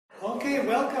Okay,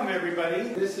 welcome everybody.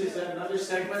 This is another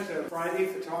segment of Friday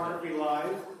Photography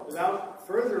Live. Without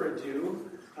further ado,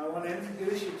 I want to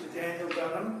introduce you to Daniel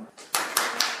Dunham.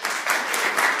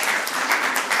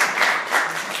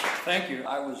 Thank you.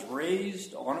 I was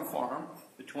raised on a farm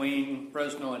between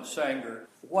Fresno and Sanger.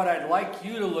 What I'd like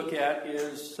you to look at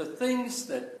is the things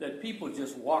that people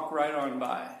just walk right on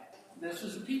by. This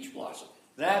is a peach blossom.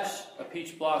 That's a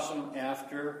peach blossom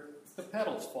after the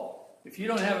petals fall. If you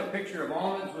don't have a picture of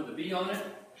almonds with a bee on it,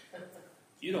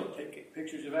 you don't take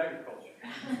pictures of agriculture.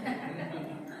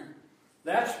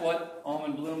 That's what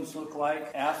almond blooms look like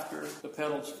after the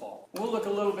petals fall. We'll look a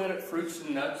little bit at fruits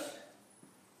and nuts.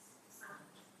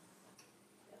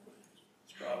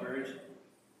 Strawberries.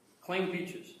 Clean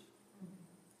peaches.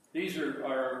 These are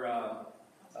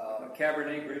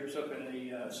Cabernet grapes up in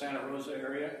the Santa Rosa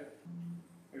area.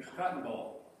 There's cotton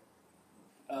ball.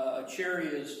 A cherry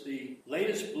is the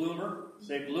latest bloomer.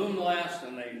 They bloom last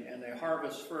and they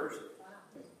harvest first.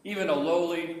 Even a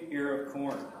lowly ear of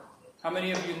corn. How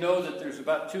many of you know that there's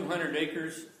about 200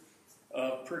 acres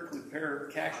of prickly pear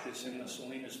cactus in the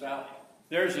Salinas Valley?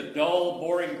 There's a dull,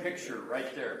 boring picture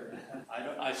right there.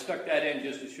 I stuck that in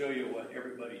just to show you what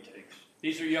everybody takes.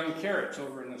 These are young carrots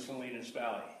over in the Salinas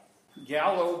Valley.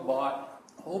 Gallo bought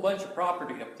a whole bunch of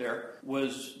property up there,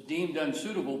 was deemed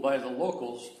unsuitable by the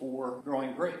locals for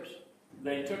growing grapes.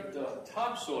 They took the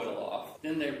topsoil off,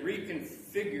 then they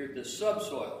reconfigured the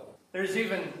subsoil. There's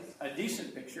even a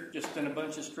decent picture, just in a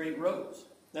bunch of straight rows.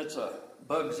 That's a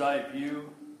bug's eye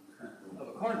view of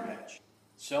a corn patch.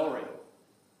 Celery.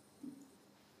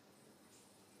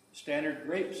 Standard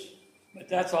grapes, but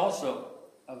that's also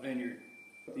a vineyard.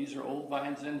 These are old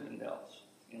vines Zinfandels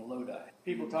in Lodi.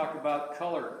 People talk about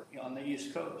color on the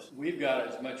East Coast. We've got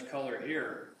as much color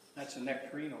here. That's a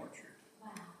nectarine orchard. Wow.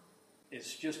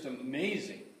 It's just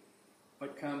amazing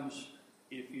what comes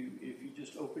if you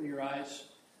just open your eyes,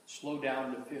 slow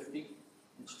down to 50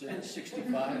 instead of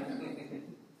 65.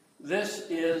 This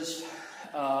is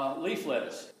leaf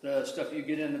lettuce, the stuff you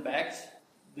get in the bags.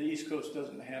 The East Coast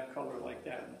doesn't have color like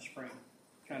that in the spring.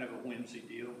 Kind of a whimsy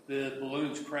deal. The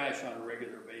balloons crash on a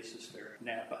regular basis there in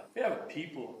Napa. We have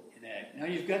people in ag. Now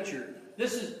you've got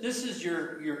this is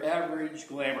your average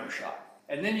glamour shot.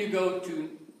 And then you go to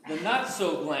the not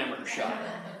so glamour shot.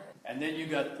 And then you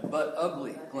got the but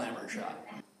ugly glamour shot.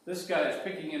 This guy is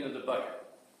picking into the bucket.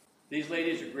 These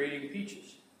ladies are grading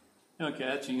peaches. Okay,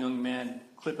 that's a young man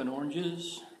clipping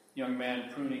oranges. Young man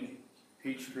pruning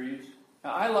peach trees.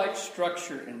 Now, I like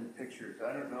structure in pictures.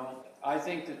 I don't know. I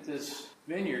think that this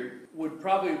vineyard would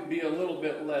probably be a little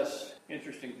bit less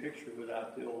interesting picture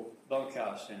without the old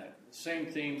bunkhouse in it. Same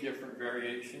theme, different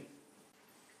variation.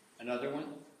 Another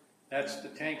one. That's the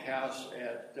tank house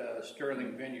at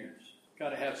Sterling Vineyards.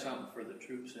 Got to have something for the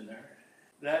troops in there.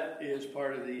 That is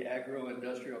part of the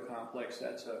agro-industrial complex.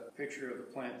 That's a picture of the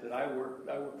plant that I worked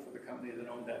for the company that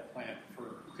owned that plant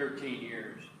for 13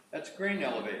 years. That's a grain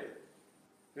elevator.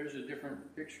 There's a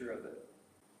different picture of it.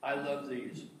 I love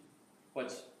these.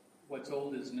 What's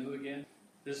old is new again.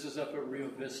 This is up at Rio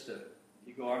Vista.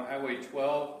 You go on Highway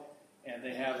 12, and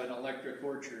they have an electric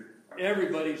orchard.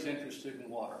 Everybody's interested in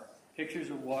water. Pictures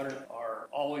of water are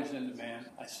always in demand.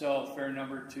 I sell a fair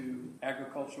number to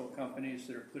agricultural companies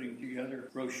that are putting together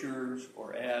brochures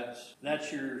or ads. That's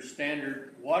your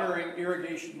standard watering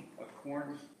irrigation of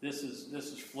corn. This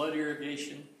is flood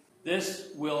irrigation.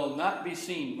 This will not be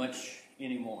seen much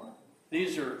anymore.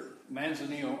 These are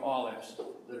Manzanillo olives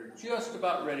that are just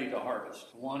about ready to harvest.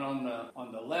 One on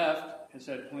the left has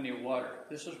had plenty of water.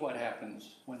 This is what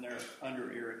happens when they're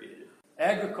under irrigated.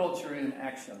 Agriculture in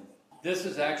action. This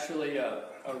is actually a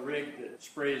rig that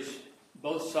sprays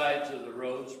both sides of the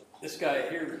rows. This guy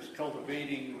here is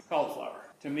cultivating cauliflower.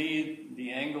 To me,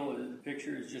 the angle of the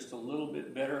picture is just a little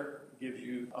bit better. Gives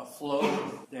you a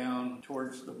flow down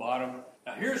towards the bottom.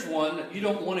 Now here's one that you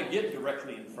don't want to get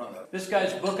directly in front of. This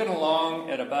guy's booking along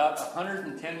at about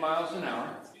 110 miles an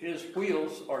hour. His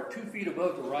wheels are 2 feet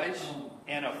above the rice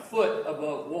and a foot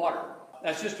above water.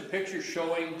 That's just a picture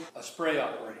showing a spray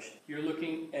operation. You're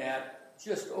looking at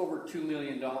just over $2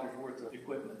 million worth of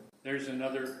equipment. There's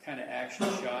another kind of action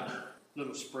shot.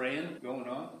 Little spraying going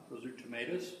on. Those are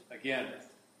tomatoes. Again,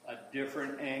 a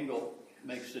different angle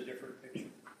makes a different picture.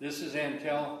 This is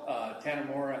Antel,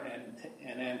 Tanamora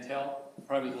and Antel,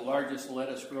 probably the largest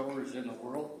lettuce growers in the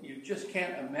world. You just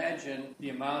can't imagine the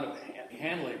amount of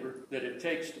hand labor that it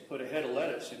takes to put a head of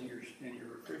lettuce in your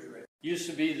refrigerator. Used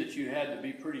to be that you had to be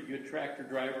a pretty good tractor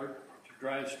driver to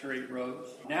drive straight roads.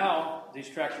 Now, these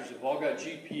tractors have all got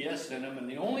GPS in them, and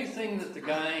the only thing that the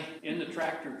guy in the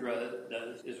tractor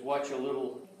does is watch a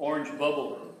little orange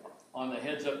bubble on the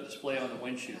heads-up display on the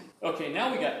windshield. Okay,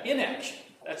 now we got inaction.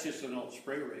 That's just an old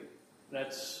spray rig.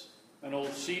 That's an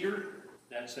old seeder.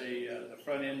 That's the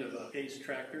front end of a case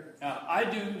tractor. Now, I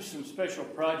do some special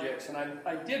projects, and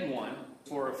I did one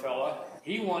for a fella.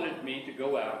 He wanted me to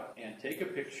go out and take a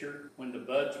picture when the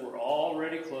buds were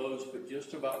already closed, but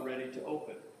just about ready to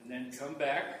open. And then come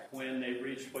back when they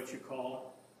reached what you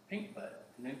call pink bud.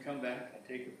 And then come back and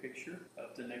take a picture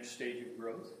of the next stage of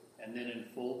growth, and then in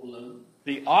full bloom.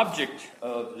 The object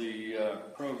of the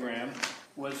program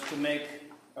was to make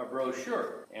a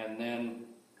brochure, and then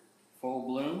full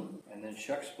bloom, and then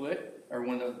shuck split, or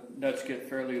when the nuts get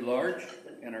fairly large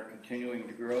and are continuing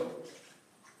to grow,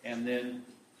 and then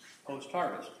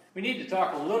post-harvest. We need to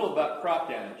talk a little about crop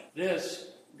damage.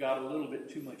 This got a little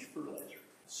bit too much fertilizer.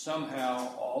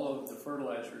 Somehow all of the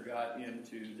fertilizer got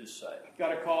into this site.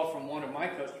 Got a call from one of my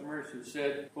customers who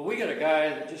said, well, we got a guy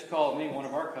that just called me, one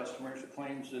of our customers, who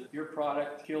claims that your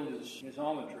product killed his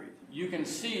almond trees. You can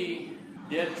see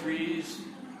dead trees,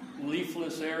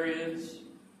 leafless areas,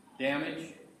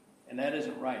 damage, and that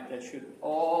isn't right. That should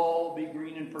all be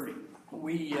green and pretty.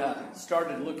 We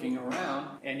started looking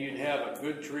around, and you'd have a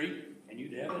good tree, and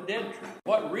you'd have a dead tree.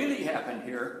 What really happened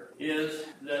here is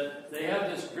that they have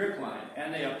this drip line,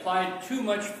 and they applied too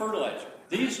much fertilizer.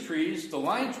 These trees, the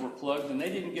lines were plugged, and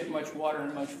they didn't get much water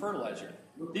and much fertilizer.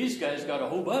 These guys got a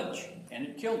whole bunch, and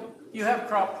it killed them. You have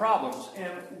crop problems,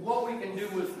 and what we can do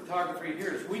with photography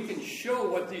here is we can show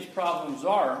what these problems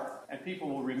are, and people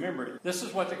will remember it. This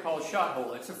is what they call a shot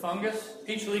hole. It's a fungus,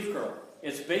 peach leaf curl.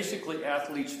 It's basically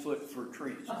athlete's foot for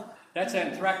trees. That's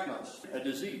anthracnose, a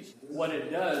disease. What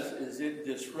it does is it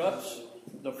disrupts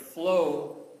the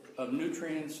flow of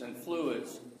nutrients and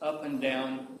fluids up and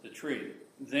down the tree.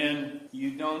 Then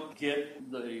you don't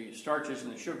get the starches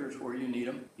and the sugars where you need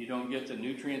them. You don't get the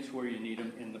nutrients where you need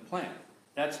them in the plant.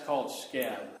 That's called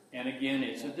scab. And again,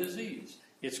 it's a disease.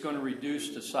 It's going to reduce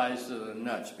the size of the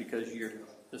nuts because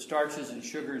the starches and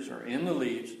sugars are in the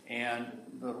leaves, and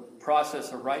the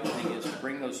process of ripening is to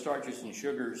bring those starches and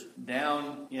sugars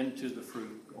down into the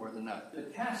fruit or the nut.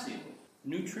 Potassium,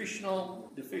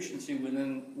 nutritional deficiency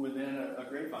within a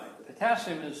grapevine.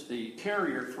 Potassium is the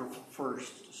carrier for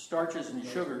starches and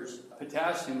sugars.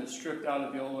 Potassium is stripped out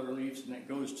of the older leaves and it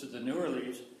goes to the newer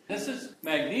leaves. This is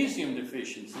magnesium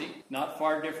deficiency, not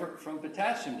far different from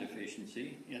potassium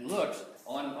deficiency in looks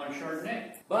on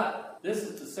Chardonnay. But this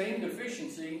is the same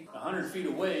deficiency 100 feet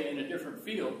away in a different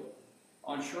field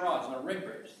on Shiraz, on red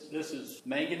grapes. This is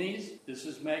manganese, this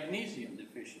is magnesium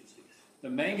deficiency. The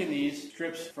manganese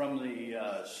strips from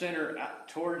the center out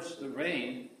towards the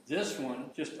vein. This one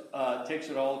just takes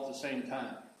it all at the same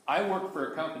time. I work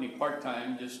for a company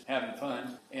part-time, just having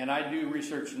fun, and I do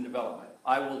research and development.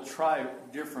 I will try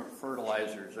different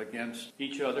fertilizers against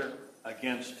each other,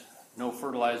 against no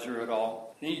fertilizer at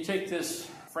all. Then you take this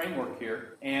framework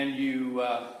here, and you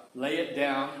lay it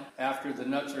down after the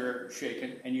nuts are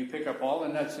shaken, and you pick up all the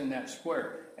nuts in that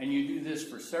square. And you do this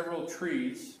for several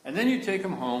trees, and then you take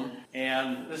them home,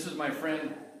 and this is my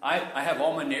friend. I have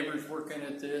all my neighbors working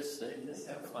at this. They just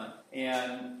have fun.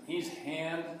 And he's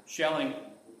hand shelling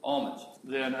almonds.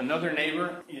 Then another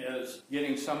neighbor is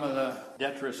getting some of the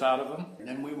detritus out of them. And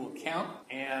then we will count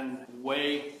and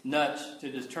weigh nuts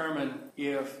to determine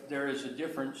if there is a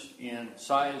difference in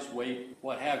size, weight,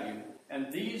 what have you.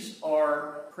 And these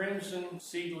are crimson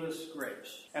seedless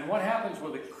grapes. And what happens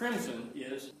with a crimson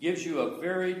is gives you a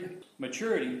varied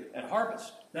maturity at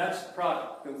harvest. That's the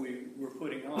product that we're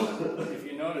putting on. If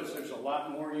you notice, there's a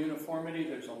lot more uniformity.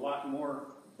 There's a lot more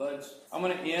buds. I'm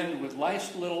going to end with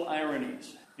nice little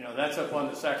ironies. You know, that's up on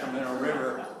the Sacramento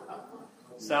River,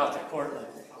 south of Cortland.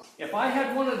 If I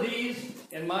had one of these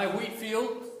in my wheat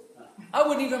field, I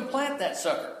wouldn't even plant that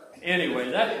sucker.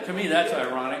 Anyway, to me, that's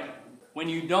ironic. When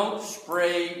you don't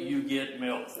spray, you get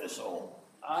milk thistle.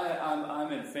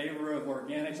 I'm in favor of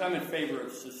organics. I'm in favor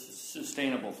of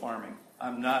sustainable farming.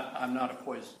 I'm not a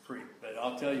poison freak, but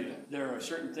I'll tell you, there are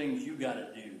certain things you got to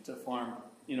do to farm,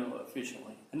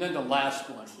 efficiently. And then the last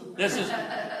one. This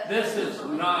is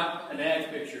not an ad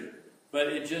picture, but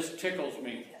it just tickles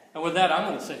me. And with that, I'm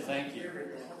going to say thank you.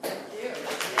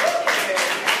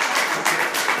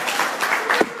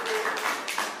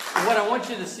 What I want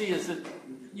you to see is that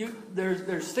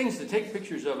there's things to take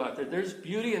pictures of out there. There's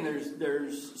beauty and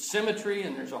there's symmetry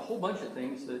and there's a whole bunch of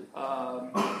things that a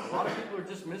lot of people are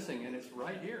just missing, and it's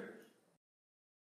right here.